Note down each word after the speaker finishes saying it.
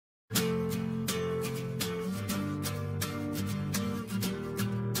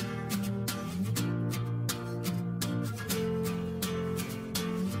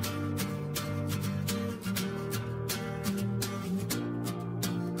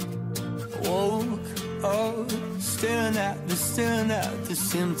oh, staring at this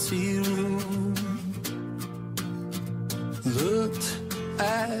empty room. Looked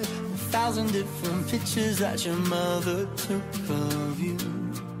at 1,000 different pictures that your mother took of you.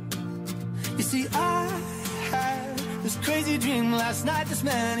 You see, I had this crazy dream last night. This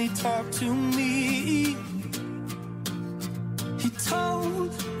man, he talked to me. He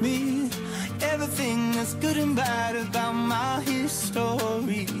told me everything that's good and bad about my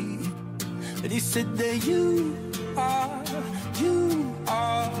history. But he said that you are the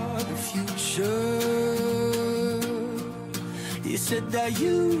future. He said that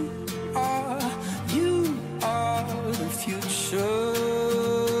you are the future.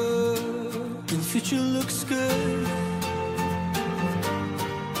 And the future looks good.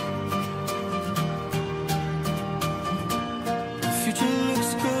 The future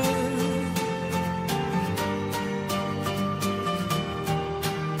looks good.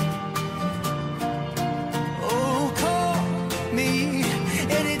 Oh, call me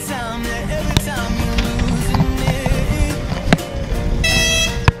anytime, every time you're losing it.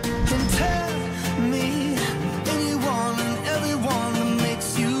 And tell me anyone and everyone that makes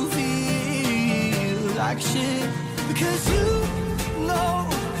you feel like shit. Because you know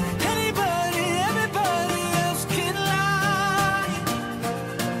anybody, everybody else can lie.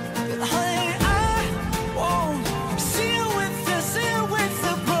 But honey, I won't see you with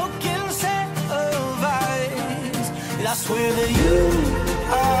a broken set of eyes. And I swear that you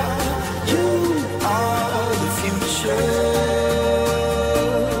are the future.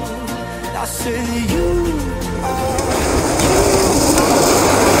 I say that you are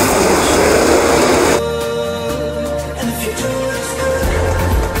and the future looks good.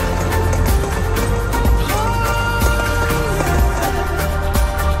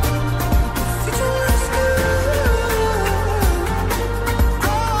 The future looks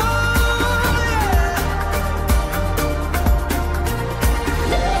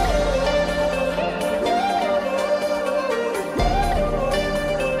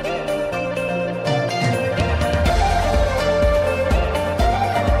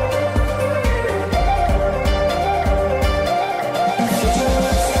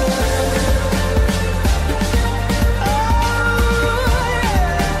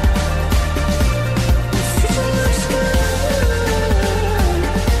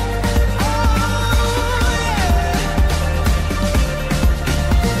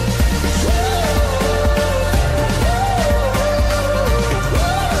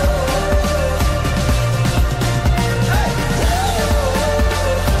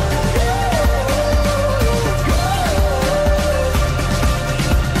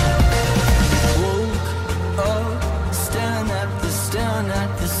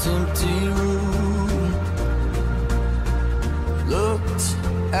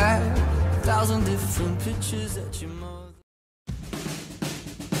pictures at your mother.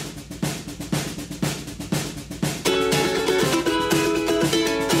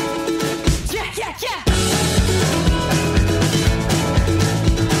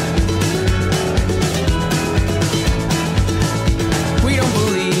 We don't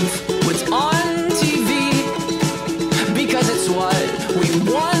believe what's on TV because it's what we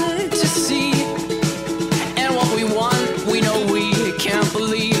want to see, and what we want, we know we can't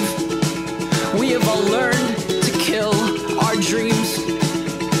believe. We have all learned to kill our dreams.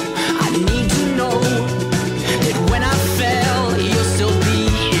 I need to know that when I fail, you'll still be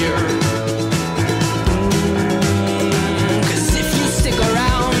here. 'Cause if you stick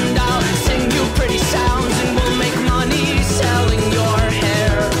around, I'll sing you pretty sounds, and we'll make money selling your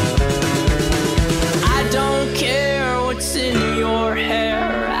hair. I don't care what's in your hair,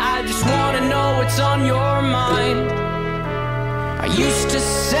 I just wanna know what's on your mind. I used to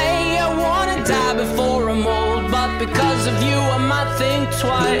say I wanna die before I'm old, but because of you I might think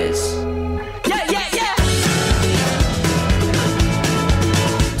twice. Yeah, yeah, yeah.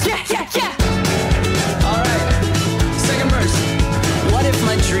 Yeah, yeah, yeah. Alright, second verse. What if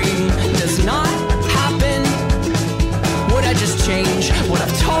my dream does not happen? Would I just change what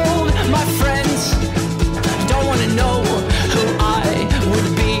I've told my friends? Don't wanna know who I would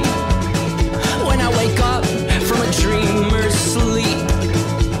be when I wake up from a dreamer's sleep.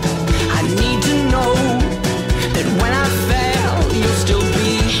 I need to know that when I fail, you'll still be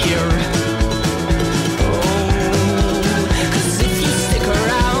here. Oh, 'cause if you stick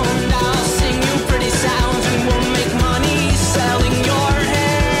around, I'll sing you pretty sounds, and we'll make money selling your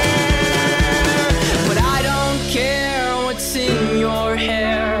hair. But I don't care what's in your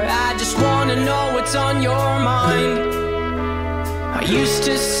hair, I just wanna know what's on your mind. I used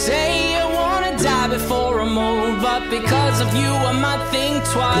to say I wanna die before I'm old, but because of you I might think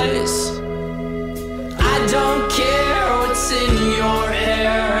twice. I don't care what's in your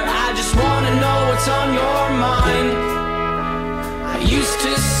hair, I just wanna know what's on your mind. I used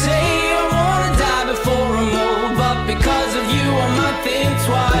to say